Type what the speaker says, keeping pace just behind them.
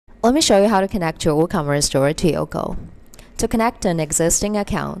Let me show you how to connect your WooCommerce store to Yoycol. To connect an existing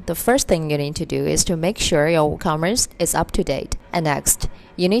account, the first thing you need to do is to make sure your WooCommerce is up to date. And next,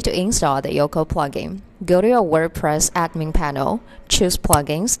 you need to install the Yoycol plugin. Go to your WordPress admin panel, choose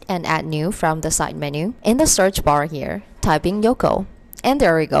Plugins, and Add New from the side menu. In the search bar here, type in Yoycol. And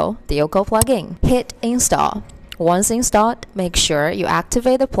there we go, the Yoycol plugin. Hit Install. Once installed, make sure you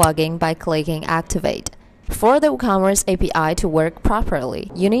activate the plugin by clicking Activate. For the WooCommerce API to work properly,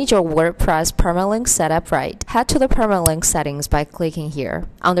 you need your WordPress permalink set up right. Head to the permalink settings by clicking here.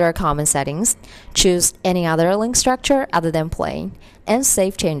 Under Common Settings, choose any other link structure other than plain, and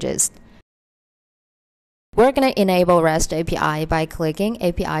Save Changes. We're going to enable REST API by clicking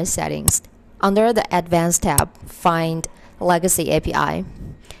API Settings. Under the Advanced tab, find Legacy API.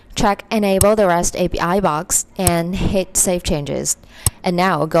 Check Enable the REST API box and hit Save Changes. And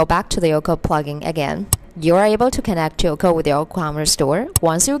now go back to the Yoycol plugin again. You are able to connect Yoycol with your WooCommerce store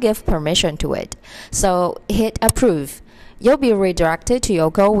once you give permission to it. So hit Approve. You'll be redirected to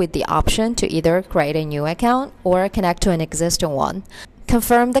Yoycol with the option to either create a new account or connect to an existing one.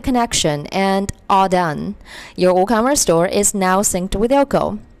 Confirm the connection and all done. Your WooCommerce store is now synced with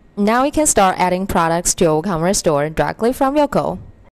Yoycol. Now you can start adding products to your WooCommerce store directly from Yoycol.